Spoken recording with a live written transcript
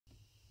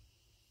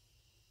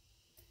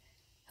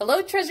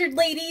Hello, treasured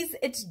ladies.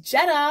 It's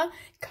Jenna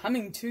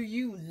coming to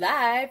you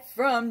live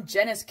from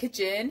Jenna's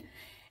kitchen.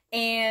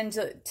 And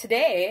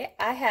today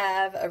I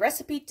have a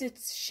recipe to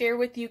share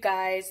with you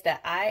guys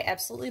that I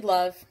absolutely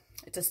love.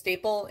 It's a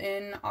staple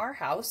in our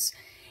house,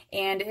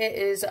 and it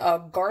is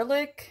a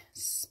garlic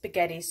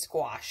spaghetti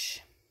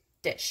squash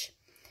dish.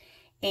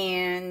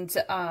 And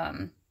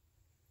I'm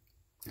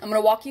going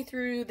to walk you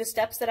through the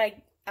steps that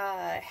I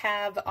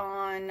have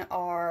on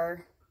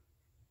our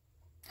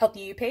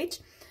Healthy You page.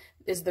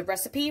 Is the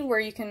recipe where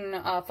you can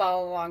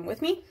follow along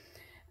with me.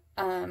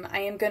 I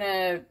am going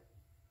to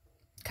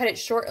cut it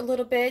short a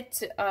little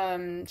bit,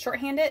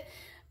 shorthand it,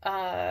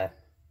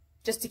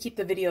 just to keep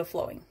the video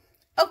flowing.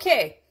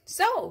 Okay,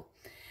 so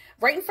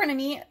right in front of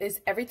me is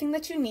everything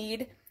that you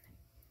need.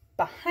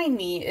 Behind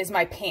me is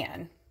my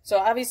pan. So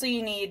obviously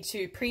you need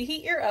to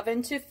preheat your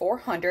oven to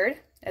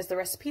 400, as the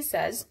recipe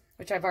says,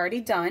 which I've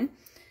already done.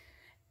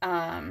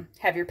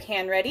 Have your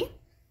pan ready.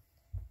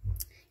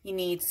 You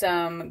need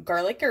some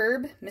garlic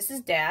herb,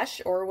 Mrs.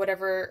 Dash, or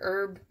whatever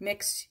herb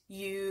mix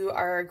you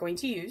are going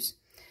to use.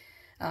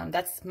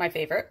 That's my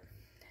favorite.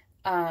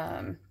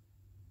 1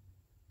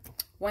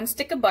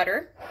 stick of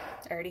butter.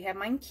 I already have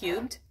mine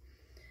cubed.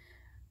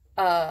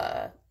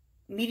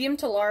 Medium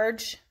to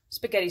large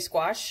spaghetti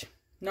squash.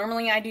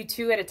 Normally I do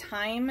 2 at a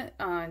time,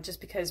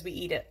 just because we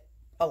eat it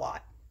a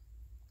lot.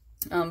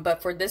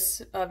 But for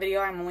this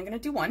video, I'm only going to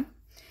do 1.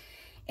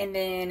 And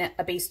then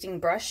a basting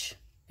brush,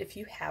 if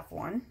you have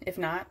one. If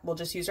not, we'll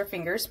just use our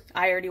fingers.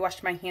 I already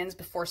washed my hands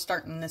before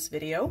starting this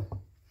video.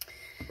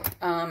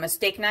 A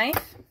steak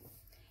knife,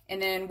 and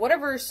then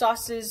whatever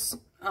sauces,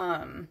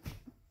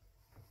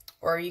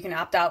 or you can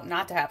opt out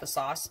not to have a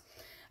sauce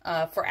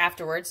for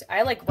afterwards.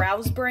 I like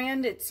Rouse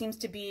brand. It seems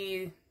to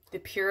be the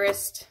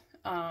purest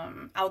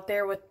out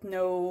there, with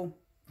no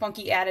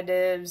funky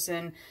additives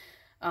and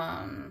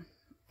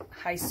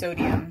high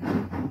sodium.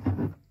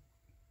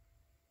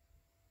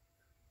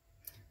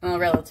 Well,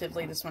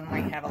 relatively, this one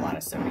might have a lot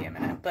of sodium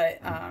in it,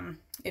 but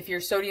if you're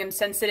sodium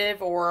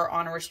sensitive or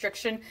on a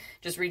restriction,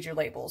 just read your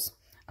labels.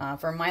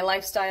 For my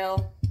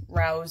lifestyle,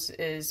 Rouse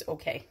is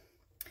okay.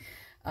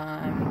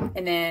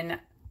 And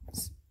then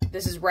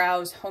this is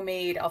Rouse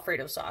homemade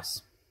Alfredo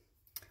sauce.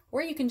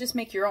 Or you can just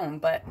make your own,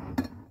 but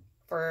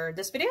for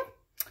this video,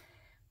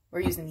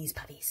 we're using these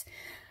puppies.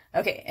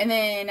 Okay, and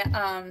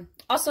then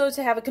also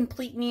to have a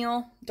complete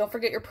meal, don't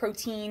forget your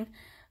protein.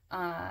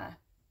 I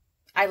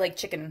like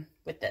chicken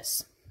with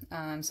this.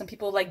 Some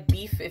people like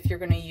beef if you're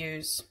going to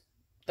use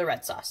the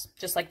red sauce,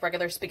 just like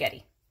regular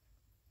spaghetti.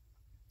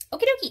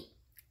 Okie dokie,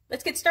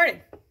 let's get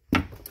started.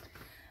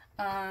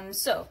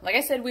 So, like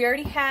I said, we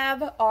already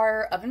have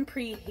our oven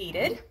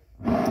preheated,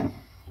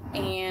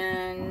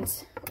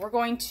 and we're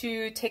going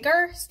to take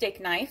our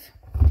steak knife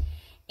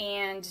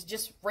and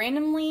just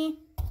randomly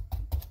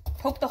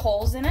poke the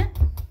holes in it.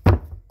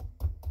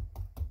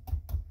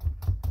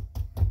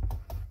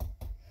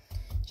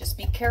 Just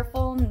be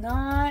careful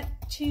not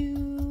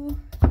to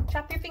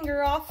chop your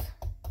finger off.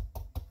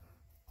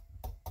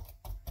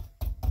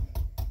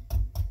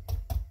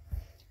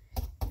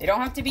 They don't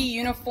have to be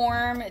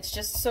uniform. It's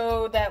just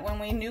so that when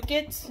we nuke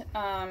it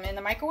in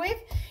the microwave,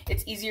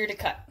 it's easier to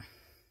cut.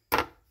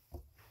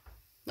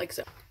 Like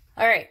so.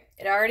 All right,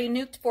 it already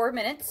nuked 4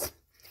 minutes.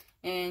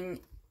 And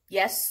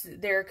yes,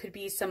 there could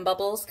be some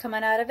bubbles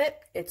coming out of it.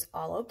 It's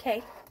all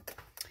okay.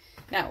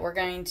 Now we're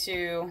going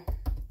to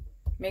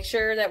make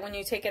sure that when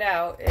you take it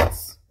out,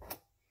 it's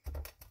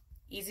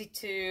easy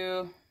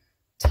to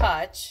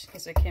touch,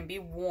 because it can be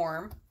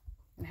warm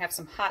and have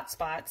some hot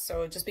spots,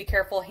 so just be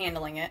careful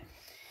handling it.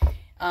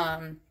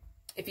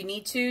 If you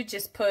need to,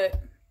 just put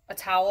a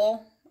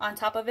towel on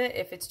top of it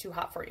if it's too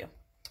hot for you.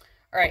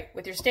 All right,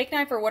 with your steak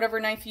knife or whatever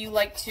knife you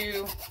like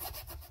to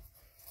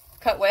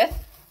cut with,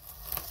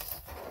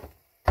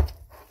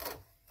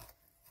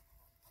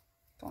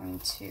 going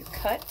to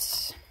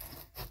cut.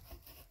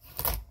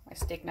 My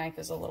steak knife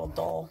is a little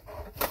dull.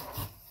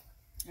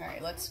 All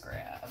right, let's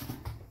grab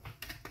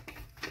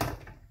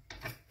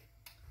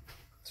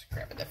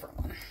a different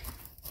one.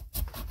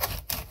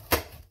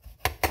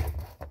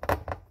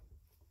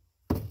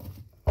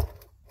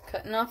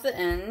 Cutting off the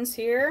ends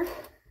here.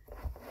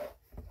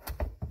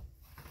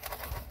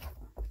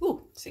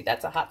 Ooh, see,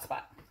 that's a hot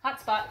spot. Hot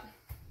spot.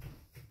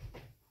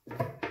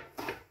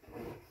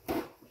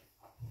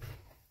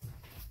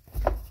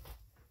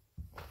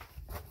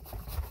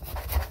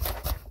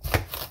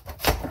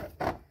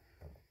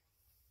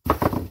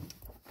 All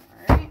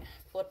right,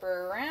 flip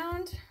her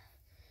around.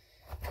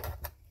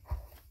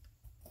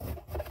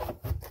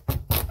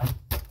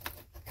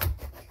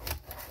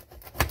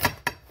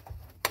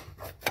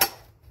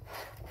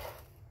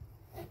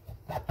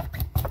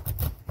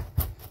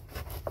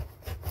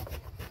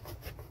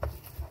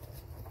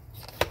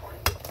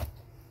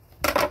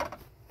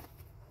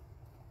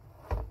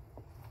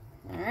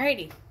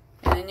 Alrighty,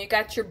 and then you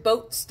got your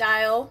boat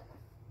style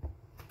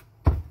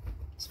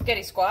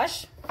spaghetti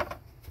squash.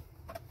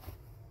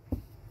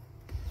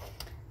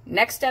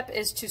 Next step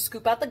is to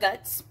scoop out the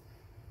guts.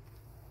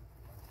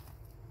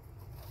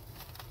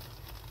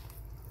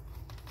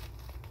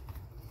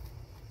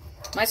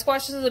 My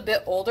squash is a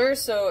bit older,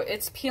 so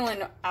it's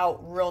peeling out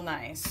real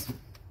nice.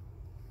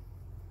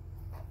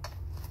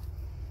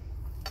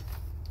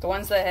 The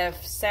ones that have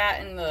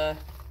sat in the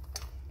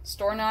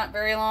store not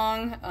very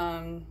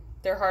long,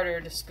 they're harder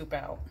to scoop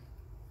out.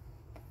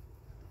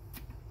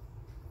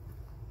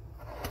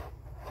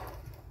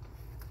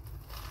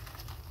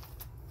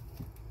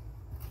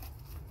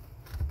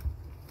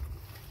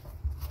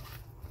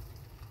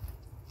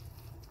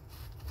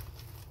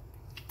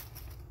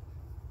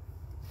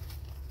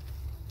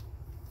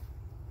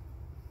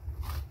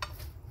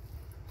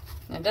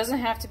 It doesn't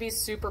have to be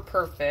super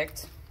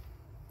perfect.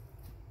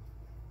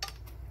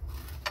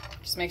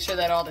 Just make sure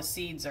that all the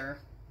seeds are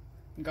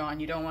gone.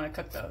 You don't want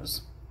to cook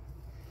those.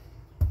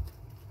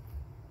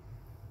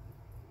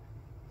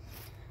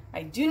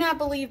 I do not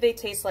believe they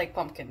taste like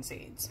pumpkin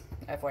seeds,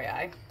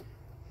 FYI.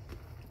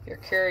 If you're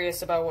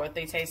curious about what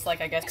they taste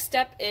like, I guess. Next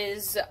step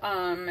is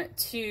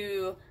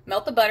to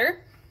melt the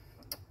butter.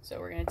 So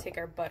we're going to take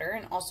our butter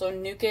and also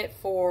nuke it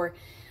for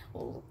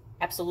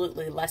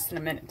absolutely less than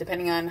a minute,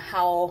 depending on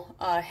how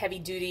heavy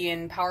duty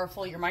and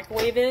powerful your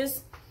microwave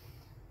is.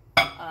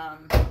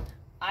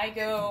 I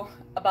go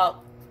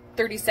about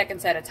 30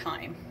 seconds at a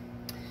time.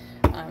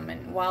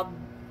 And while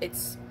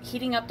it's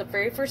heating up the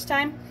very first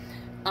time,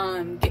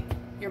 get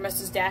your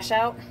Mrs. Dash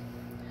out.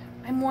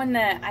 I'm one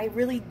that I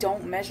really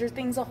don't measure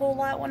things a whole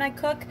lot when I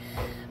cook.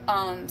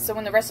 So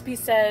when the recipe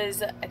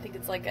says, I think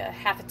it's like a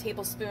half a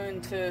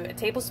tablespoon to a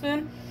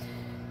tablespoon,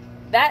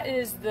 that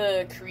is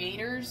the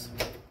creator's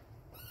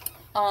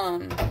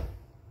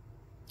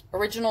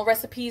original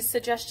recipes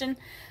suggestion.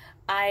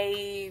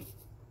 I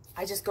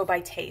just go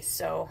by taste.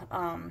 So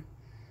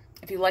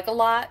if you like a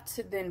lot,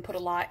 then put a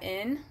lot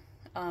in,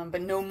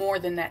 but no more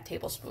than that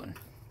tablespoon.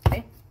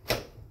 Okay.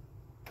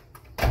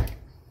 I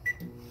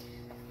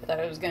thought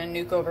I was gonna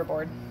nuke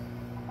overboard.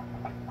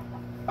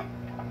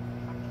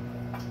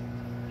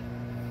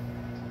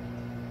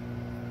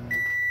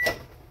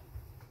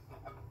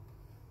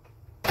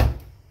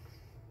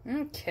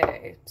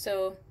 Okay,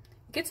 so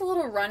it gets a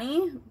little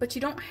runny, but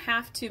you don't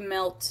have to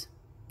melt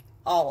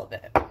all of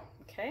it,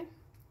 okay?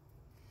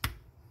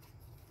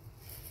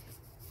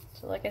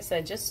 So like I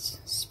said,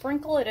 just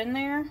sprinkle it in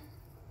there.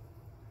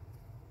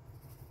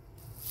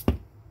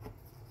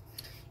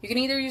 You can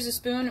either use a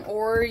spoon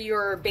or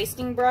your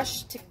basting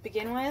brush to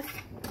begin with.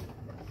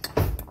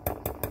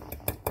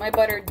 My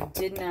butter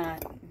did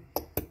not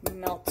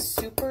melt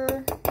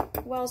super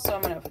well, so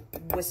I'm gonna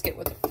whisk it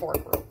with a fork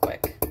real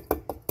quick.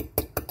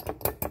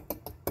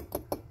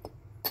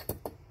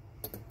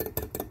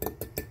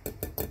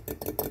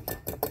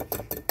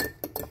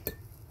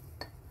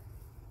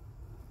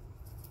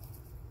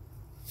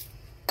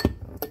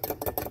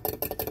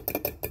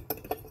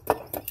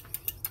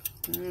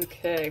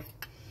 Okay,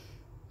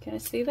 can I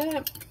see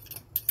that?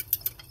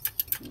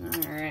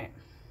 All right.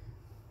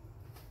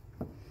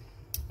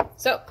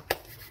 So,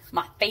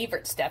 my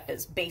favorite step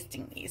is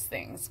basting these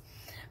things.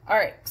 All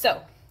right,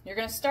 so you're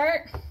gonna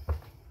start.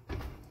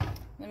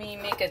 Let me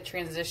make a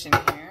transition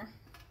here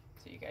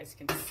so you guys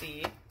can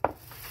see.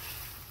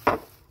 All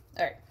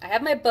right, I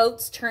have my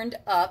boats turned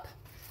up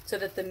so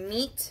that the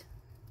meat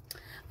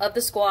of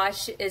the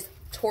squash is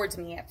towards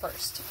me at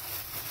first.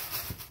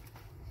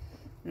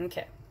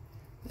 Okay.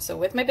 So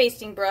with my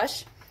basting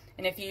brush,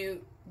 and if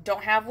you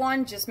don't have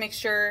one, just make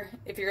sure,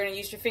 if you're going to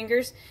use your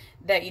fingers,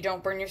 that you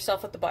don't burn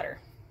yourself with the butter.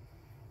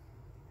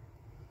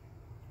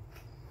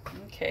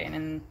 Okay,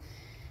 and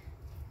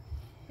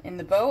in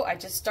the boat, I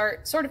just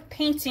start sort of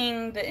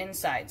painting the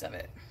insides of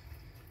it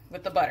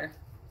with the butter.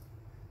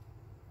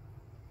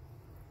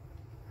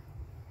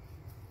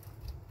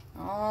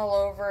 All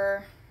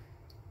over.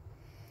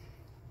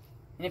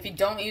 And if you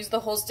don't use the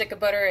whole stick of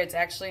butter, it's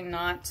actually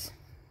not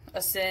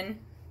a sin.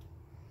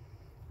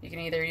 You can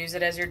either use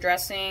it as your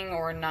dressing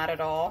or not at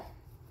all.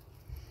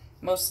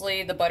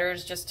 Mostly the butter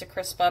is just to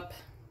crisp up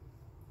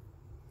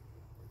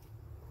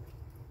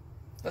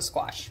the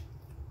squash.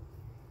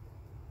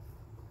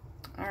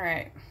 All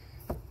right.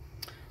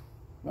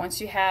 Once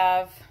you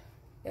have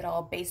it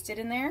all basted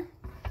in there,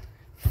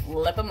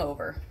 flip them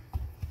over.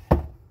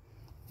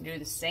 Do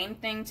the same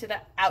thing to the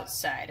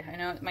outside. I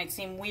know it might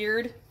seem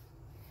weird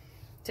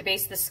to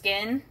baste the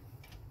skin,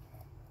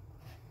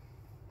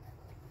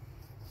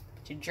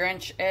 you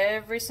drench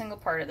every single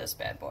part of this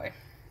bad boy.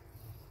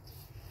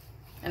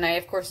 And I,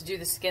 of course, do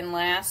the skin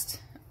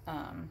last,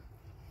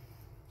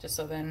 just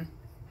so then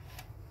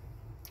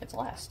it's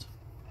last.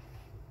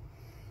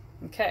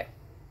 Okay.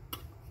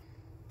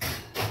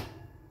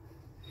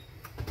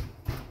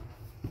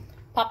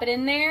 Pop it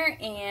in there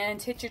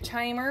and hit your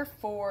timer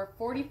for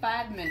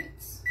 45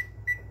 minutes.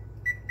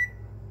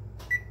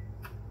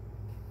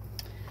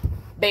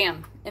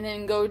 Bam. And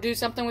then go do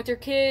something with your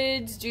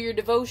kids, do your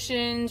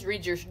devotions,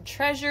 read your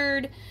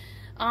treasured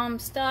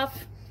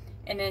stuff,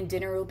 and then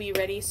dinner will be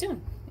ready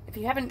soon. If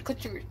you haven't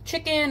cooked your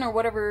chicken or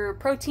whatever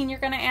protein you're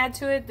going to add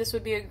to it, this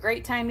would be a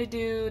great time to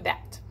do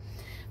that.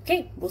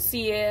 Okay, we'll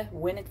see you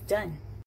when it's done.